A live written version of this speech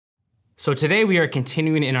So today we are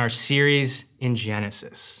continuing in our series in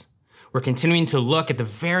Genesis. We're continuing to look at the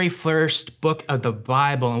very first book of the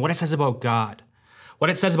Bible and what it says about God,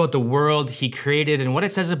 what it says about the world He created, and what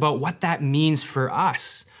it says about what that means for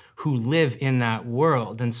us who live in that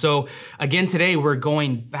world. And so again today we're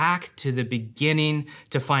going back to the beginning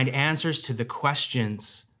to find answers to the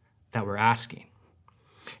questions that we're asking.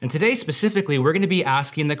 And today specifically we're going to be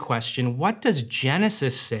asking the question, what does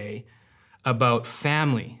Genesis say about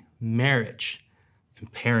family, marriage,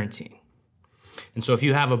 and parenting? And so if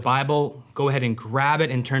you have a Bible, go ahead and grab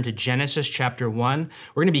it and turn to Genesis chapter 1.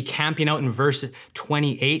 We're going to be camping out in verse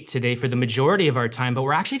 28 today for the majority of our time, but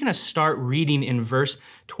we're actually going to start reading in verse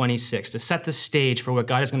 26 to set the stage for what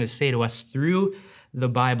God is going to say to us through the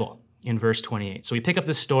Bible in verse 28. So we pick up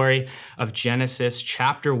the story of Genesis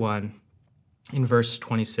chapter 1 in verse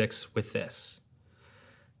 26 with this.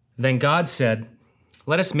 Then God said,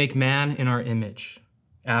 "Let us make man in our image,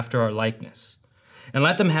 after our likeness, and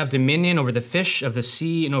let them have dominion over the fish of the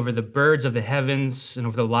sea, and over the birds of the heavens, and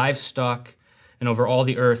over the livestock, and over all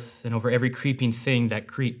the earth, and over every creeping thing that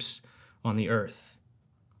creeps on the earth."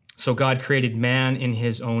 So God created man in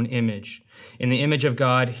His own image. In the image of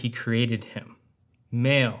God, He created him.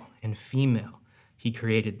 Male and female, He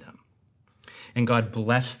created them. And God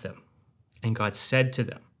blessed them, and God said to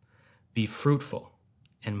them, "Be fruitful,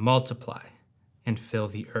 and multiply, and fill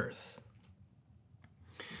the earth."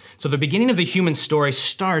 So the beginning of the human story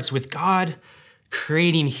starts with God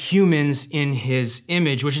creating humans in His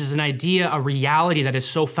image, which is an idea, a reality that is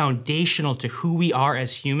so foundational to who we are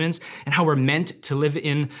as humans and how we're meant to live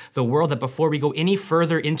in the world, that before we go any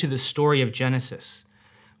further into the story of Genesis,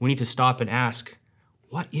 we need to stop and ask,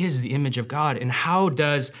 what is the image of God? And how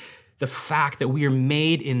does the fact that we are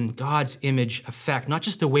made in God's image affect not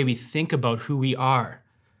just the way we think about who we are,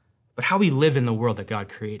 but how we live in the world that God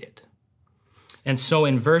created? And so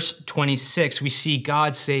in verse 26, we see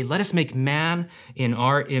God say, "Let us make man in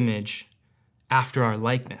our image, after our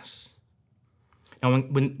likeness." Now,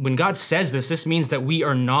 when God says this, this means that we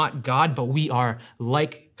are not God, but we are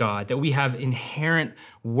like God, that we have inherent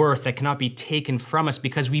worth that cannot be taken from us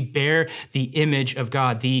because we bear the image of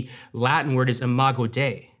God. The Latin word is imago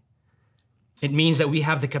Dei. It means that we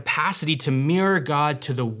have the capacity to mirror God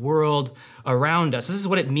to the world around us. This is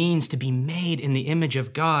what it means to be made in the image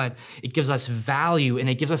of God. It gives us value and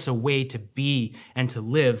it gives us a way to be and to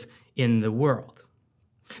live in the world.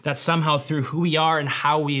 That somehow through who we are and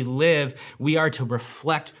how we live, we are to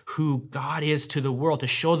reflect who God is to the world, to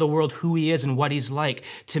show the world who He is and what He's like,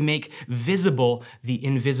 to make visible the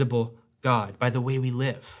invisible God by the way we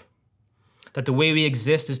live. That the way we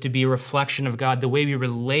exist is to be a reflection of God. The way we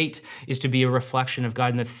relate is to be a reflection of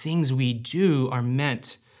God. And the things we do are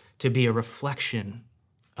meant to be a reflection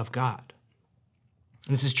of God.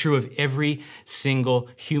 And this is true of every single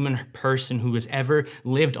human person who has ever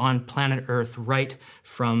lived on planet Earth right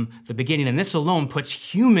from the beginning. And this alone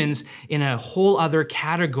puts humans in a whole other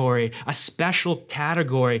category, a special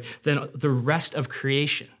category than the rest of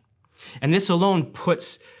creation. And this alone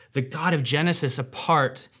puts the God of Genesis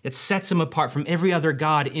apart. It sets Him apart from every other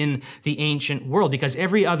God in the ancient world, because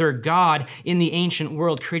every other God in the ancient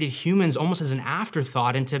world created humans almost as an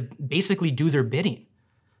afterthought and to basically do their bidding.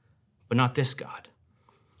 But not this God.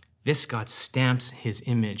 This God stamps His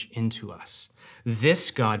image into us.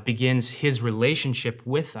 This God begins His relationship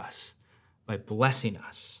with us by blessing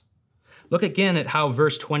us. Look again at how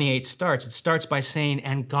verse 28 starts. It starts by saying,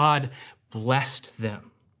 "And God blessed them."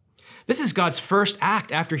 This is God's first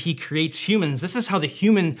act after He creates humans. This is how the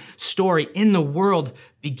human story in the world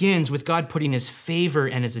begins, with God putting His favor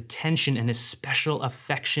and His attention and His special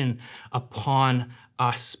affection upon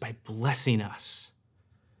us by blessing us.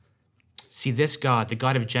 See, this God, the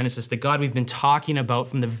God of Genesis, the God we've been talking about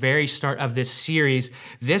from the very start of this series,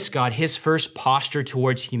 this God, His first posture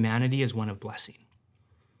towards humanity is one of blessing.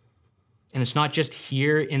 And it's not just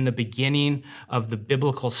here in the beginning of the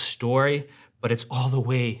biblical story, but it's all the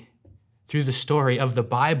way through the story of the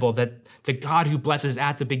Bible, that the God who blesses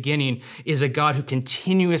at the beginning is a God who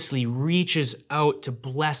continuously reaches out to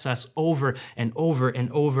bless us over and over and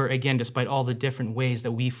over again, despite all the different ways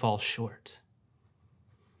that we fall short.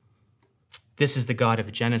 This is the God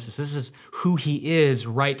of Genesis. This is who He is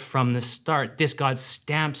right from the start. This God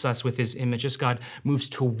stamps us with His image. This God moves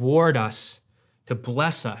toward us to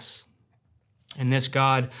bless us. And this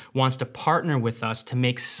God wants to partner with us to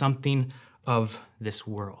make something of this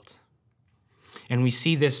world. And we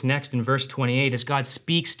see this next in verse 28 as God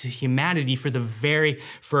speaks to humanity for the very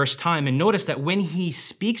first time. And notice that when He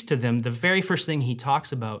speaks to them, the very first thing He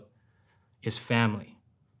talks about is family.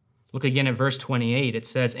 Look again at verse 28. It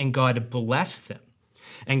says, "And God blessed them.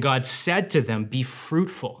 And God said to them, 'Be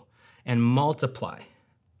fruitful and multiply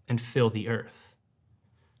and fill the earth.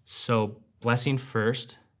 So blessing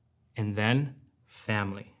first, and then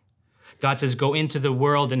family. God says, go into the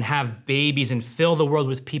world and have babies and fill the world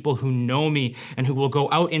with people who know me and who will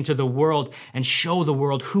go out into the world and show the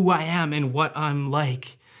world who I am and what I'm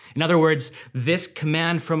like. In other words, this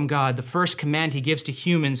command from God, the first command he gives to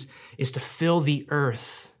humans, is to fill the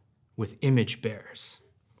earth with image bearers.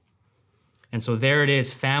 And so there it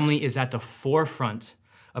is. Family is at the forefront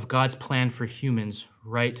of God's plan for humans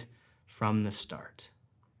right from the start.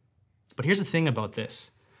 But here's the thing about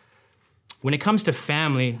this. When it comes to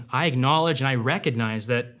family, I acknowledge and I recognize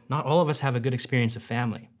that not all of us have a good experience of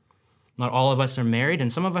family. Not all of us are married,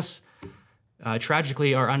 and some of us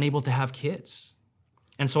tragically are unable to have kids.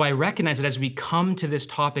 And so I recognize that as we come to this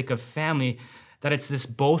topic of family, that it's this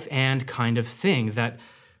both and kind of thing, that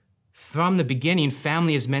from the beginning,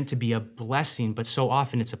 family is meant to be a blessing, but so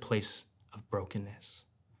often it's a place of brokenness.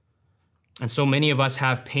 And so many of us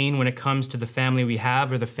have pain when it comes to the family we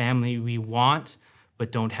have or the family we want,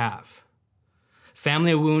 but don't have.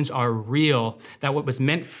 Family wounds are real, that what was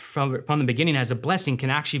meant from the beginning as a blessing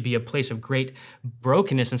can actually be a place of great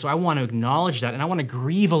brokenness. And so I want to acknowledge that, and I want to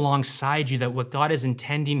grieve alongside you that what God is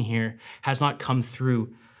intending here has not come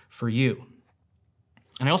through for you.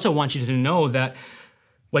 And I also want you to know that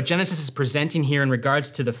what Genesis is presenting here in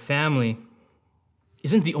regards to the family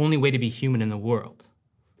isn't the only way to be human in the world.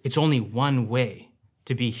 It's only one way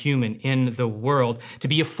to be human in the world. To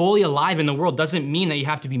be fully alive in the world doesn't mean that you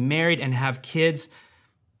have to be married and have kids,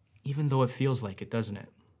 even though it feels like it, doesn't it?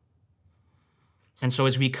 And so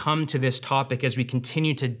as we come to this topic, as we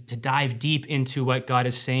continue to dive deep into what God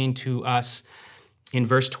is saying to us in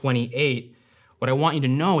verse 28, what I want you to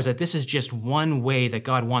know is that this is just one way that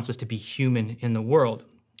God wants us to be human in the world.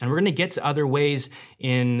 And we're going to get to other ways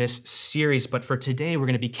in this series, but for today, we're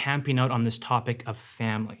going to be camping out on this topic of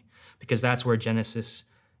family, because that's where Genesis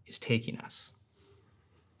is taking us.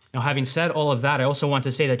 Now, having said all of that, I also want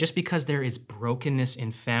to say that just because there is brokenness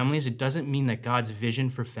in families, it doesn't mean that God's vision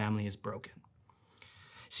for family is broken.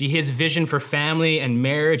 See, his vision for family and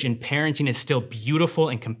marriage and parenting is still beautiful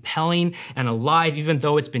and compelling and alive, even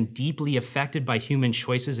though it's been deeply affected by human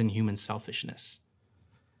choices and human selfishness.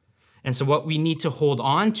 And so what we need to hold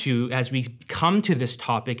on to as we come to this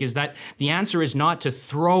topic is that the answer is not to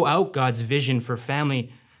throw out God's vision for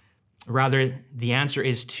family. Rather, the answer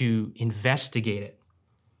is to investigate it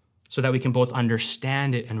so that we can both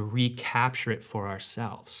understand it and recapture it for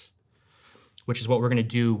ourselves, which is what we're going to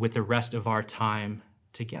do with the rest of our time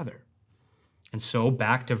together. And so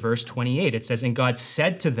back to verse 28, it says, "And God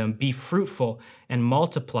said to them, 'Be fruitful and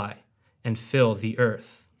multiply and fill the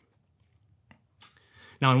earth.'"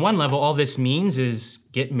 Now, on one level, all this means is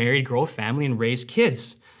get married, grow a family, and raise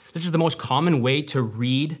kids. This is the most common way to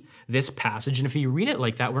read this passage. And if you read it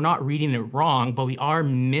like that, we're not reading it wrong, but we are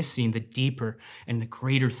missing the deeper and the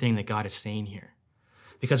greater thing that God is saying here.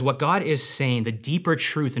 Because what God is saying, the deeper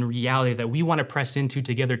truth and reality that we want to press into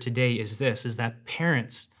together today is this, is that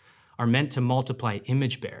parents are meant to multiply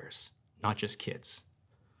image bearers, not just kids.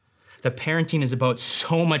 That parenting is about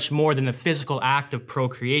so much more than the physical act of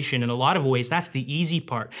procreation. In a lot of ways, that's the easy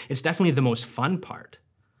part. It's definitely the most fun part.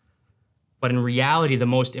 But in reality, the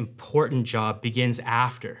most important job begins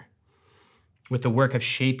after, with the work of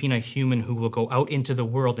shaping a human who will go out into the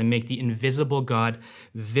world and make the invisible God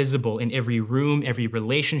visible in every room, every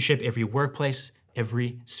relationship, every workplace,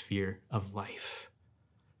 every sphere of life.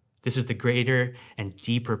 This is the greater and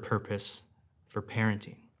deeper purpose for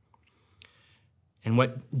parenting. And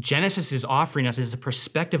what Genesis is offering us is a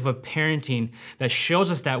perspective of parenting that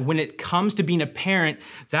shows us that when it comes to being a parent,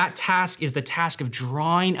 that task is the task of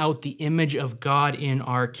drawing out the image of God in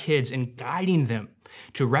our kids and guiding them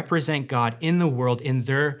to represent God in the world in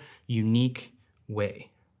their unique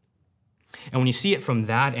way. And when you see it from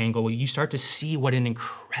that angle, you start to see what an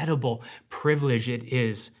incredible privilege it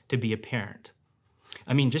is to be a parent.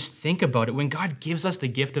 I mean, just think about it. When God gives us the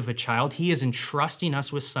gift of a child, he is entrusting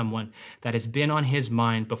us with someone that has been on his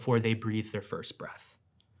mind before they breathe their first breath.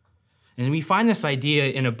 And we find this idea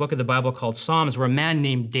in a book of the Bible called Psalms, where a man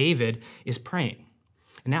named David is praying.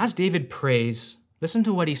 And as David prays, listen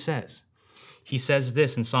to what he says. He says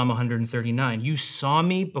this in Psalm 139, "You saw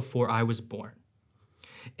me before I was born.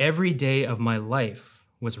 Every day of my life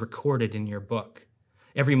was recorded in your book.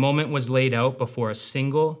 Every moment was laid out before a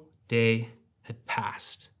single day had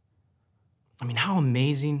passed." I mean, how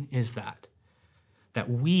amazing is that? That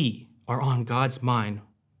we are on God's mind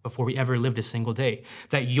before we ever lived a single day.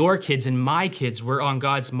 That your kids and my kids were on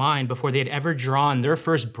God's mind before they had ever drawn their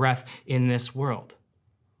first breath in this world.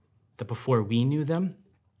 That before we knew them,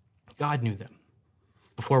 God knew them.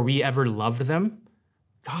 Before we ever loved them,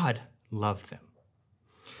 God loved them.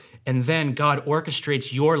 And then God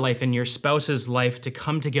orchestrates your life and your spouse's life to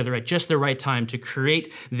come together at just the right time to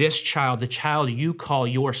create this child, the child you call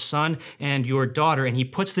your son and your daughter. And he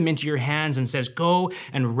puts them into your hands and says, go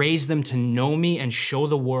and raise them to know me and show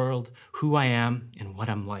the world who I am and what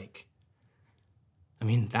I'm like. I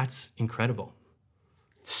mean, that's incredible.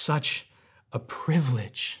 It's such a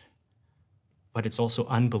privilege, but it's also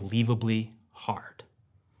unbelievably hard.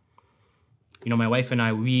 You know, my wife and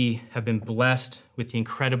I, we have been blessed with the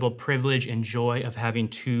incredible privilege and joy of having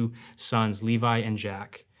two sons, Levi and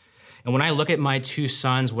Jack. And when I look at my two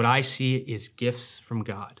sons, what I see is gifts from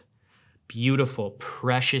God. Beautiful,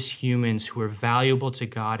 precious humans who are valuable to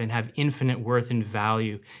God and have infinite worth and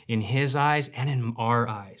value in His eyes and in our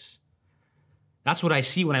eyes. That's what I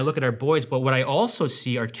see when I look at our boys, but what I also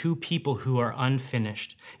see are two people who are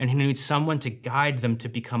unfinished and who need someone to guide them to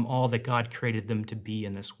become all that God created them to be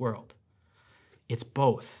in this world. It's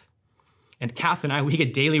both. And Kath and I, we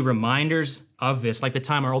get daily reminders of this. Like the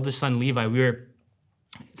time our oldest son, Levi, we were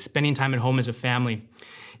spending time at home as a family,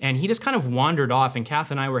 and he just kind of wandered off, and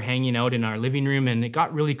Kath and I were hanging out in our living room, and it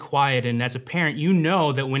got really quiet. And as a parent, you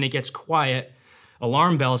know that when it gets quiet,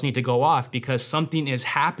 alarm bells need to go off because something is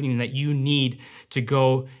happening that you need to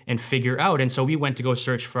go and figure out. And so we went to go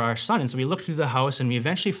search for our son. And so we looked through the house, and we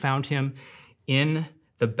eventually found him in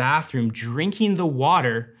the bathroom drinking the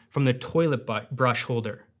water from the toilet brush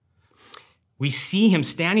holder. We see him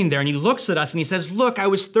standing there, and he looks at us and he says, look, I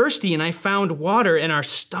was thirsty and I found water, and our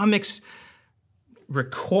stomachs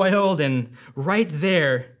recoiled, and right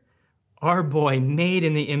there, our boy made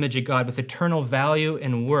in the image of God with eternal value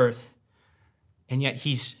and worth, and yet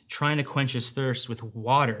he's trying to quench his thirst with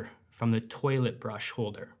water from the toilet brush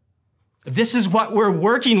holder. This is what we're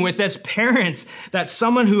working with as parents, that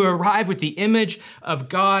someone who arrived with the image of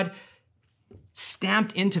God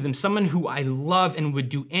stamped into them, someone who I love and would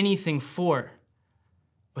do anything for,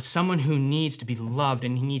 but someone who needs to be loved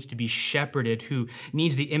and he needs to be shepherded, who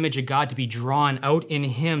needs the image of God to be drawn out in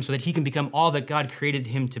him so that he can become all that God created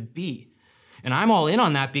him to be. And I'm all in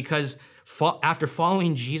on that because after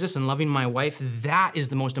following Jesus and loving my wife, that is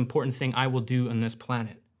the most important thing I will do on this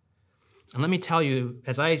planet. And let me tell you,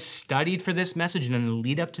 as I studied for this message and in the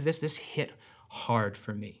lead up to this hit hard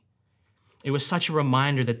for me. It was such a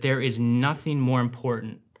reminder that there is nothing more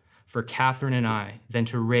important for Catherine and I than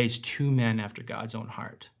to raise two men after God's own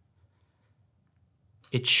heart.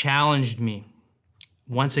 It challenged me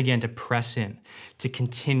once again to press in, to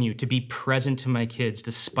continue, to be present to my kids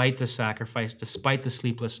despite the sacrifice, despite the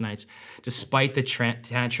sleepless nights, despite the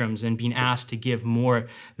tantrums and being asked to give more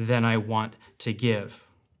than I want to give.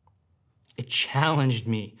 It challenged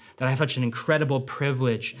me that I have such an incredible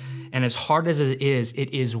privilege, and as hard as it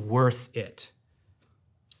is worth it.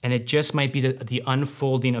 And it just might be the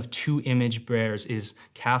unfolding of two image bearers is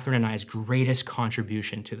Catherine and I's greatest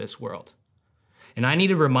contribution to this world. And I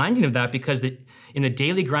need a reminding of that because in the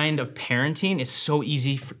daily grind of parenting, it's so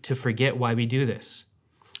easy to forget why we do this.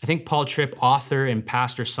 I think Paul Tripp, author and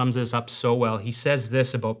pastor, sums this up so well. He says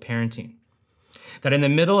this about parenting, that in the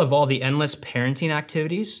middle of all the endless parenting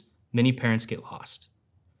activities, many parents get lost.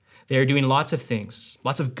 They are doing lots of things,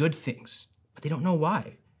 lots of good things, but they don't know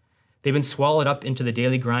why. They've been swallowed up into the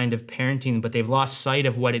daily grind of parenting, but they've lost sight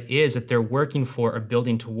of what it is that they're working for or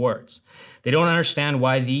building towards. They don't understand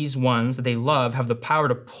why these ones that they love have the power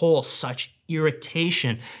to pull such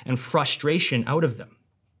irritation and frustration out of them.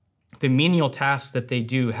 The menial tasks that they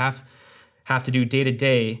do have to do day to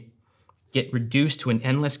day get reduced to an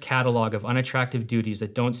endless catalog of unattractive duties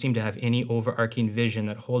that don't seem to have any overarching vision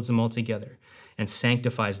that holds them all together and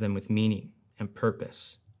sanctifies them with meaning and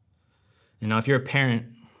purpose. And now if you're a parent,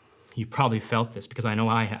 you probably felt this because I know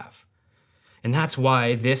I have. And that's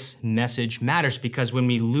why this message matters, because when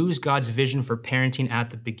we lose God's vision for parenting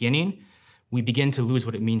at the beginning, we begin to lose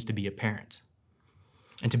what it means to be a parent.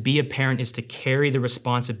 And to be a parent is to carry the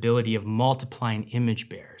responsibility of multiplying image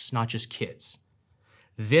bearers, not just kids.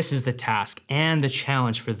 This is the task and the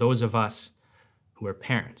challenge for those of us who are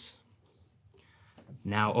parents.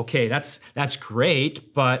 Now, okay, that's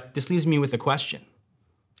great, but this leaves me with a question.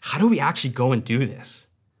 How do we actually go and do this?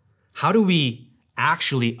 How do we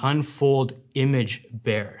actually unfold image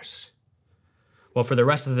bearers? Well, for the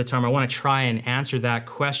rest of the time, I want to try and answer that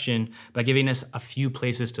question by giving us a few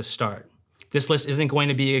places to start. This list isn't going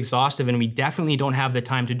to be exhaustive, and we definitely don't have the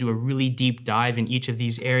time to do a really deep dive in each of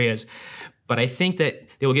these areas, but I think that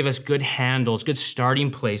they will give us good handles, good starting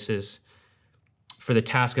places for the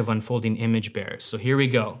task of unfolding image bearers. So here we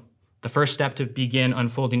go. The first step to begin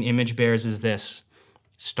unfolding image bearers is this: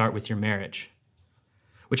 start with your marriage.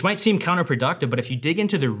 Which might seem counterproductive, but if you dig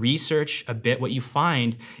into the research a bit, what you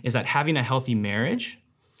find is that having a healthy marriage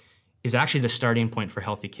is actually the starting point for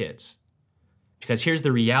healthy kids. Because here's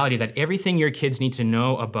the reality that everything your kids need to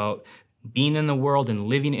know about being in the world and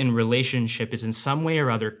living in relationship is in some way or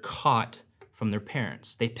other caught from their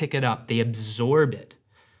parents. They pick it up, they absorb it.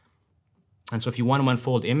 And so if you want to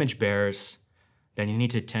unfold image bearers, then you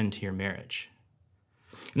need to tend to your marriage.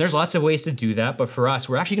 And there's lots of ways to do that, but for us,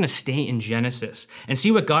 we're actually going to stay in Genesis and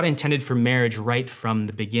see what God intended for marriage right from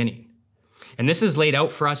the beginning. And this is laid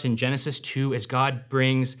out for us in Genesis 2 as God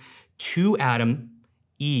brings to Adam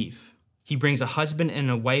Eve. He brings a husband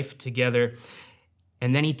and a wife together,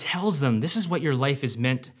 and then he tells them, this is what your life is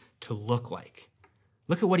meant to look like.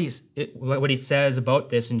 Look at what he says about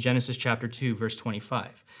this in Genesis chapter 2, verse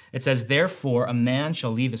 25. It says, therefore, a man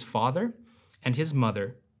shall leave his father and his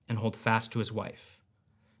mother and hold fast to his wife,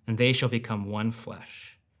 and they shall become one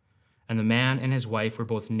flesh. And the man and his wife were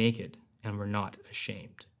both naked and were not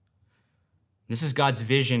ashamed. This is God's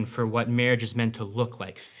vision for what marriage is meant to look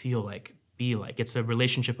like, feel like, be like. It's a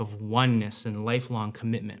relationship of oneness and lifelong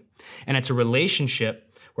commitment. And it's a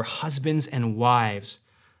relationship where husbands and wives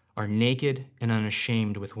are naked and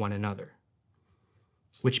unashamed with one another.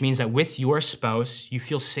 Which means that with your spouse, you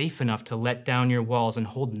feel safe enough to let down your walls and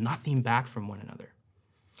hold nothing back from one another.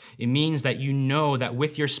 It means that you know that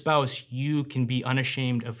with your spouse, you can be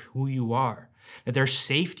unashamed of who you are, that there's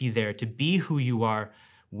safety there to be who you are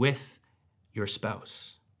with your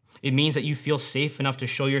spouse. It means that you feel safe enough to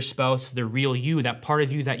show your spouse the real you, that part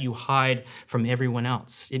of you that you hide from everyone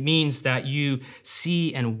else. It means that you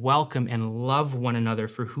see and welcome and love one another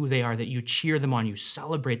for who they are, that you cheer them on, you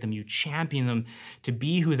celebrate them, you champion them to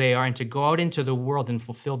be who they are and to go out into the world and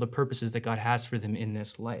fulfill the purposes that God has for them in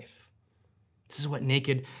this life. This is what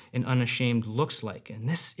naked and unashamed looks like, and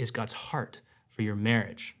this is God's heart for your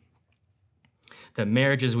marriage. That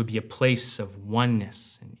marriages would be a place of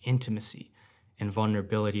oneness and intimacy and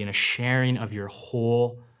vulnerability and a sharing of your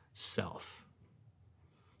whole self.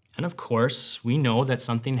 And of course, we know that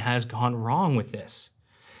something has gone wrong with this.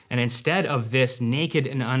 And instead of this naked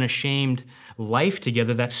and unashamed life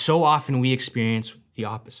together, that so often we experience the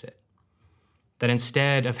opposite. That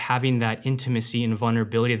instead of having that intimacy and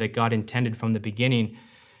vulnerability that God intended from the beginning,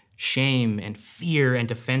 shame and fear and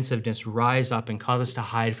defensiveness rise up and cause us to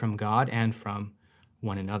hide from God and from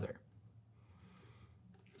one another.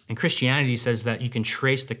 And Christianity says that you can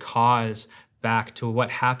trace the cause back to what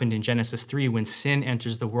happened in Genesis 3 when sin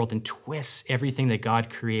enters the world and twists everything that God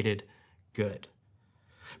created good.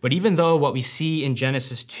 But even though what we see in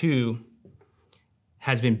Genesis 2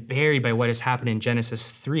 has been buried by what has happened in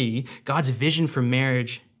Genesis 3, God's vision for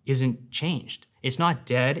marriage isn't changed. It's not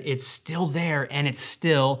dead, it's still there, and it's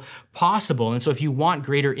still possible. And so if you want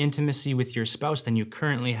greater intimacy with your spouse than you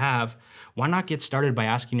currently have, why not get started by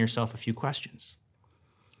asking yourself a few questions?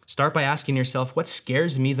 Start by asking yourself, what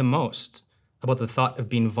scares me the most about the thought of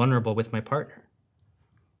being vulnerable with my partner?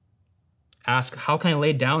 Ask, how can I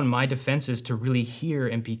lay down my defenses to really hear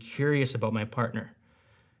and be curious about my partner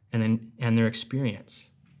and their experience?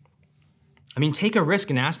 I mean, take a risk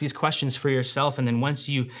and ask these questions for yourself, and then once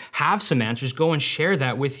you have some answers, go and share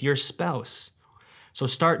that with your spouse. So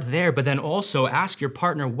start there, but then also ask your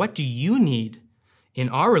partner, what do you need in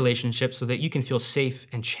our relationship so that you can feel safe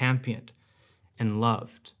and championed and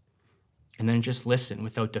loved? And then just listen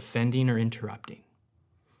without defending or interrupting.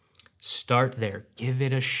 Start there, give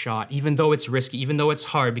it a shot, even though it's risky, even though it's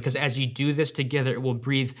hard, because as you do this together, it will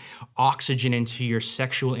breathe oxygen into your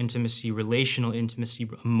sexual intimacy, relational intimacy,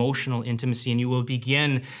 emotional intimacy, and you will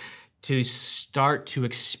begin to start to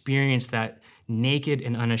experience that naked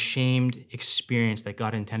and unashamed experience that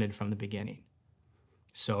God intended from the beginning.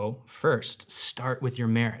 So first, start with your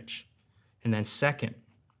marriage. And then second,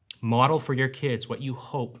 model for your kids what you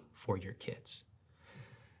hope for your kids.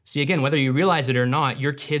 See, again, whether you realize it or not,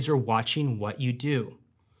 your kids are watching what you do.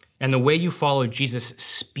 And the way you follow Jesus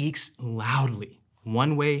speaks loudly,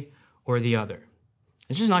 one way or the other.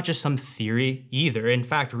 This is not just some theory either. In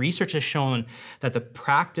fact, research has shown that the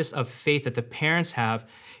practice of faith that the parents have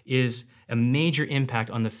is a major impact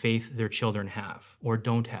on the faith their children have or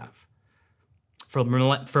don't have. For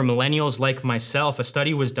millennials like myself, a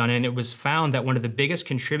study was done and it was found that one of the biggest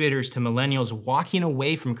contributors to millennials walking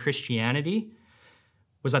away from Christianity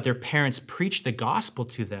was that their parents preached the gospel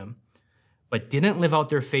to them, but didn't live out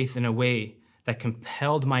their faith in a way that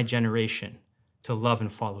compelled my generation to love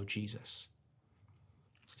and follow Jesus.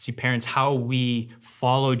 See, parents, how we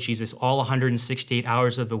follow Jesus all 168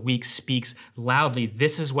 hours of the week speaks loudly.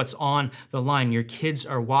 This is what's on the line. Your kids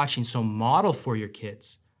are watching, so model for your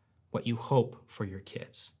kids what you hope for your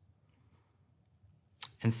kids.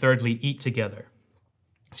 And thirdly, eat together.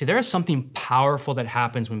 See, there is something powerful that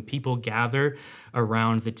happens when people gather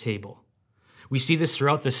around the table. We see this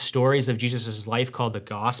throughout the stories of Jesus' life called the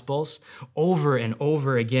Gospels. Over and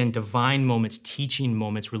over again, divine moments, teaching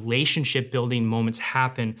moments, relationship building moments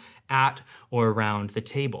happen at or around the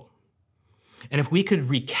table. And if we could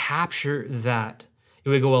recapture that, it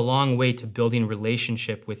would go a long way to building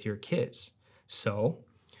relationship with your kids. So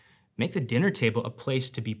make the dinner table a place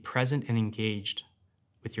to be present and engaged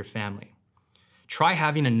with your family. Try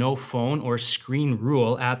having a no phone or screen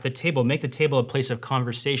rule at the table. Make the table a place of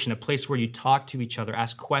conversation, a place where you talk to each other,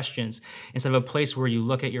 ask questions, instead of a place where you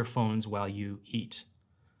look at your phones while you eat.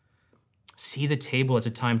 See the table as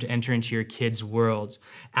a time to enter into your kids' worlds,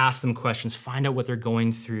 ask them questions, find out what they're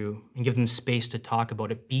going through, and give them space to talk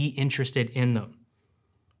about it. Be interested in them.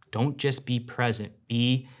 Don't just be present,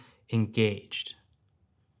 be engaged.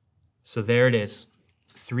 So there it is.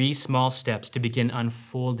 3 small steps to begin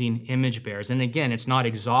unfolding image bearers. And again, it's not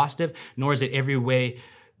exhaustive, nor is it every way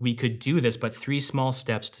we could do this, but 3 small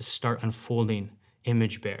steps to start unfolding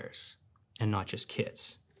image bearers and not just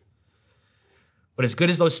kids. But as good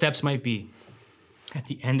as those steps might be, at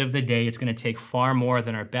the end of the day, it's going to take far more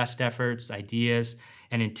than our best efforts, ideas,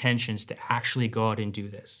 and intentions to actually go out and do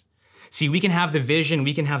this. See, we can have the vision,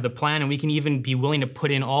 we can have the plan, and we can even be willing to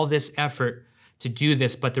put in all this effort to do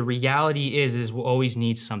this, but the reality is we'll always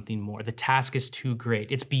need something more. The task is too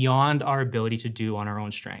great. It's beyond our ability to do on our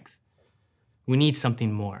own strength. We need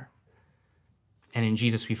something more. And in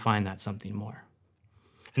Jesus, we find that something more.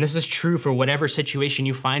 And this is true for whatever situation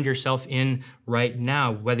you find yourself in right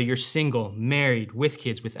now, whether you're single, married, with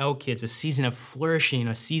kids, without kids, a season of flourishing,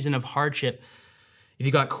 a season of hardship. If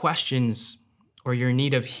you got questions or you're in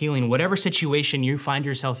need of healing, whatever situation you find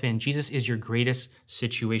yourself in, Jesus is your greatest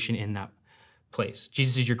situation in that place.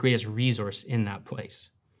 Jesus is your greatest resource in that place.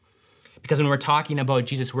 Because when we're talking about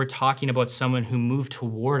Jesus, we're talking about someone who moved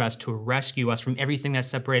toward us to rescue us from everything that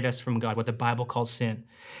separates us from God, what the Bible calls sin,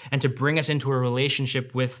 and to bring us into a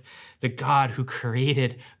relationship with the God who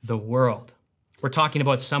created the world. We're talking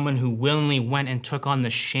about someone who willingly went and took on the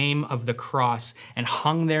shame of the cross and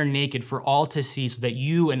hung there naked for all to see so that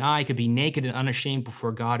you and I could be naked and unashamed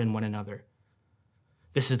before God and one another.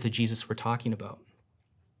 This is the Jesus we're talking about.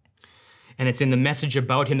 And it's in the message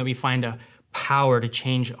about him that we find a power to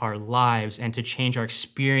change our lives and to change our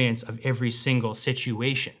experience of every single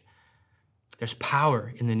situation. There's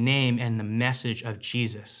power in the name and the message of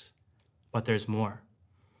Jesus, but there's more.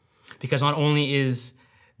 Because not only is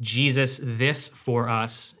Jesus this for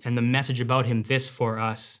us and the message about him this for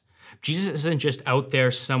us, Jesus isn't just out there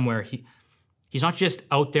somewhere. He's not just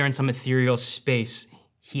out there in some ethereal space.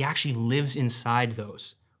 He actually lives inside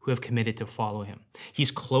those who have committed to follow him. He's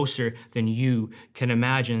closer than you can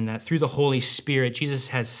imagine, that through the Holy Spirit, Jesus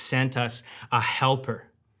has sent us a helper,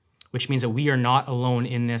 which means that we are not alone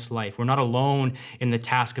in this life. We're not alone in the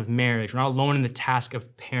task of marriage. We're not alone in the task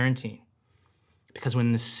of parenting. Because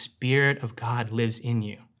when the Spirit of God lives in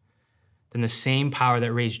you, then the same power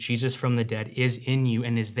that raised Jesus from the dead is in you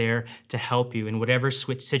and is there to help you in whatever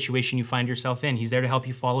situation you find yourself in. He's there to help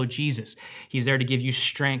you follow Jesus. He's there to give you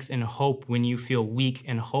strength and hope when you feel weak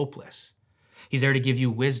and hopeless. He's there to give you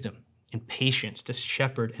wisdom and patience to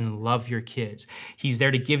shepherd and love your kids. He's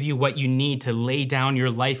there to give you what you need to lay down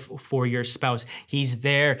your life for your spouse. He's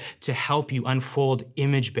there to help you unfold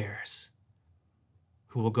image bearers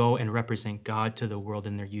who will go and represent God to the world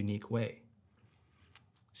in their unique way.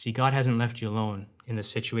 See, God hasn't left you alone in the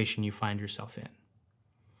situation you find yourself in.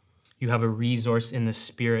 You have a resource in the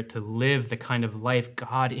Spirit to live the kind of life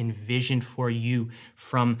God envisioned for you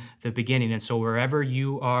from the beginning. And so wherever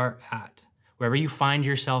you are at, wherever you find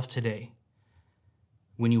yourself today,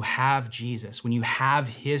 when you have Jesus, when you have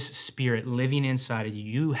his Spirit living inside of you,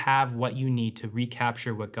 you have what you need to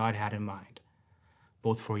recapture what God had in mind,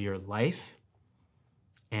 both for your life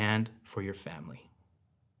and for your family.